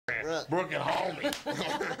Brooke and homie.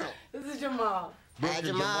 This is Jamal. Brooke and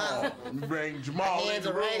Jamal. Bring Jamal in. Hands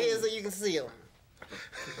are right here so you can see him.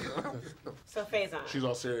 So Faizon. She's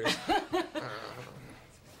all serious.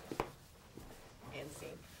 And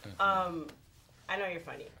scene. I know you're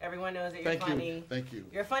funny. Everyone knows that you're funny. Thank you.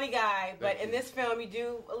 You're a funny guy, but in this film you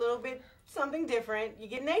do a little bit something different. You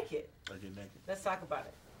get naked. I get naked. Let's talk about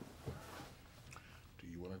it. Do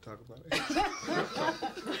you want to talk about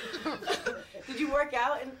it? Did you work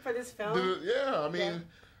out for this film? Yeah, I mean,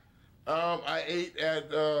 I ate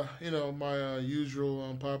at my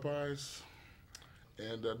usual Popeyes,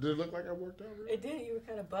 and did it look like I worked out? Really? It did. You were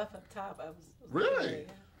kind of buff up top. I was really,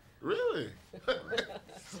 really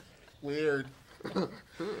weird.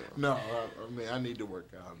 No, I mean I need to work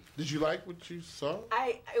out. Did you like what you saw?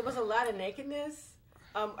 It was a lot of nakedness.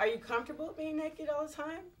 Are you comfortable being naked all the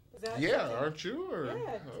time? Is that something? Aren't you? Or,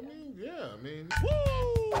 Yeah. I mean,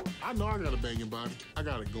 woo! I know I got a banging body. I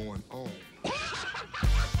got it going on.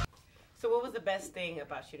 So what was the best thing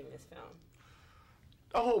about shooting this film?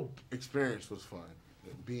 The whole experience was fun.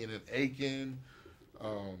 Being in Aiken,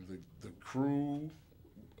 the crew,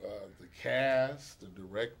 the cast, the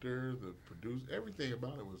director, the producer, everything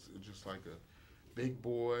about it was just like a big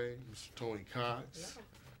boy, Mr. Tony Cox.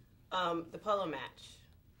 Yeah. The polo match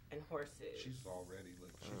and horses. She's already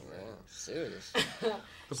like, serious.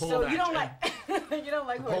 The polo So match you don't like you don't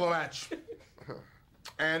like the horses. polo match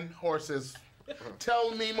and horses.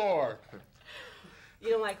 Tell me more. You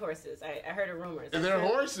don't like horses. I heard a rumor. They're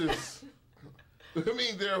horses. I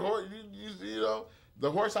mean, they're horse. You know,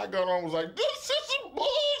 the horse I got on was like, this is some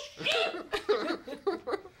bullshit.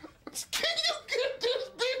 Can you get this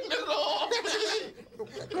business off me?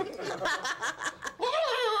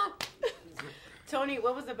 Tony,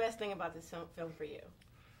 what was the best thing about this film for you?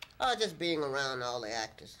 Oh, just being around all the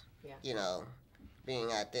actors. Yeah. You know,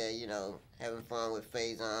 being out there, having fun with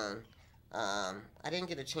Faizon. I didn't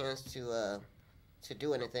get a chance to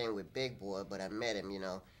do anything with Big Boy, but I met him,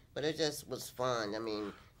 But it just was fun. I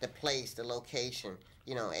mean, the place, the location,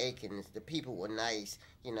 Aiken, the people were nice,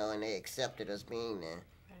 and they accepted us being there,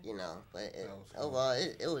 But overall,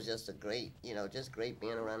 it was just a great, just great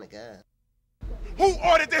being around the guys. Who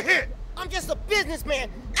ordered the hit? I'm just a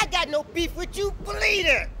businessman. I got no beef with you. Believe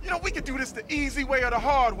it. We can do this the easy way or the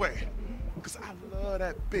hard way. Because I love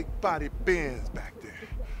that big body Benz back there.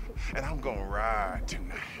 And I'm gonna ride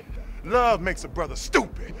tonight. Love makes a brother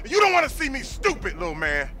stupid. You don't want to see me stupid, little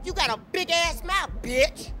man. You got a big-ass mouth,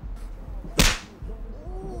 bitch.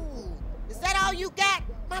 Ooh, is that all you got?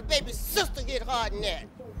 My baby sister hit hard in that.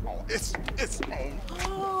 Oh, it's on.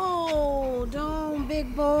 Hold on,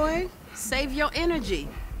 big boy. Save your energy,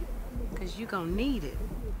 because you gonna need it.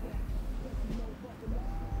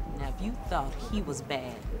 Now, if you thought he was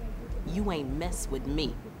bad, you ain't mess with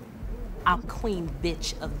me. I'm queen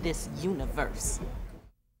bitch of this universe.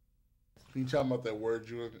 Can you tell me about that word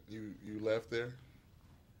you left there?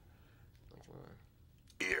 Which one?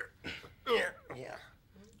 Ear. Yeah.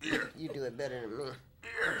 Ear. You do it better than me.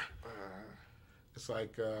 Ear. It's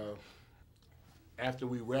like after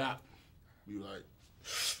we rap, we like,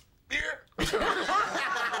 ear. What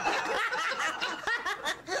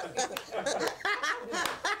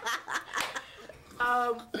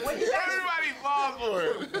do you guys, Everybody falls for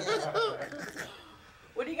it.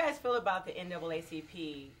 what do you guys feel about the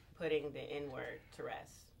NAACP putting the N-word to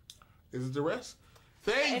rest? Is it to rest?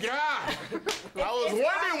 Thank God. I was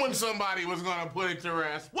wondering when somebody was going to put it to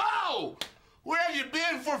rest. Whoa! Where have you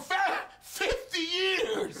been for 50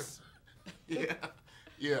 years? Yeah.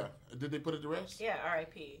 Yeah. Did they put it to rest? Yeah,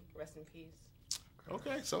 R.I.P. Rest in peace.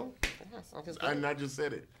 Okay, so. I I just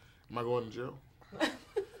said it. Am I going to jail?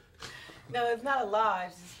 No, it's not a law. I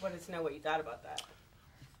just wanted to know what you thought about that.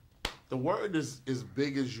 The word is as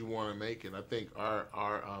big as you want to make it. I think our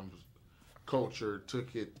culture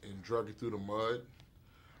took it and drug it through the mud.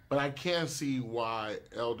 But I can see why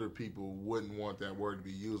elder people wouldn't want that word to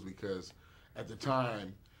be used, because at the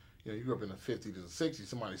time, you grew up in the 50s and 60s,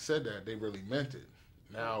 somebody said that, they really meant it.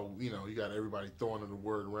 Now, you got everybody throwing the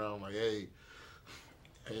word around like, hey,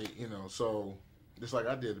 so just like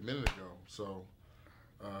I did a minute ago. So,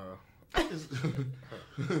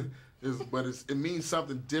 but it means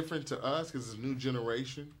something different to us because it's a new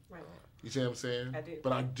generation. Right. You see what I'm saying? I do.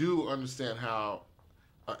 But I do understand how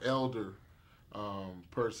an elder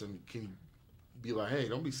person can be like, hey,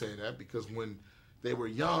 don't be saying that, because when they were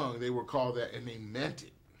young, they were called that and they meant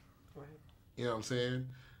it. Right. You know what I'm saying?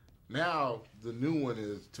 Now, the new one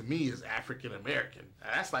is, to me, is African American.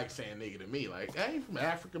 That's like saying nigga to me. Like, I ain't from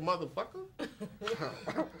Africa, motherfucker.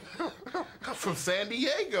 I'm from San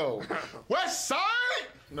Diego. West Side?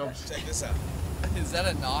 No, Check this out. Is that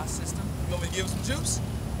a NOS system? You want me to give him some juice?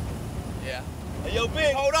 Hey, yo,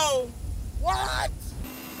 Big, hold on. What?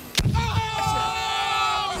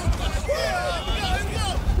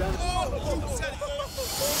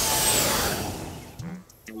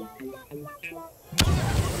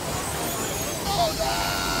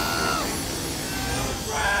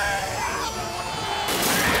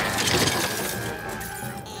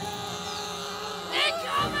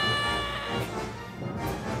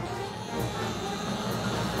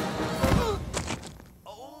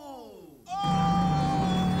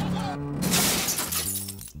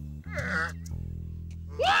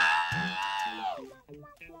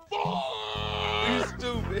 You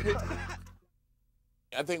stupid.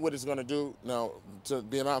 I think what it's going to do, now, to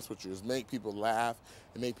be honest with you, is make people laugh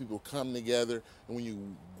and make people come together. And when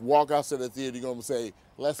you walk outside the theater, you're going to say,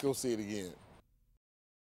 let's go see it again.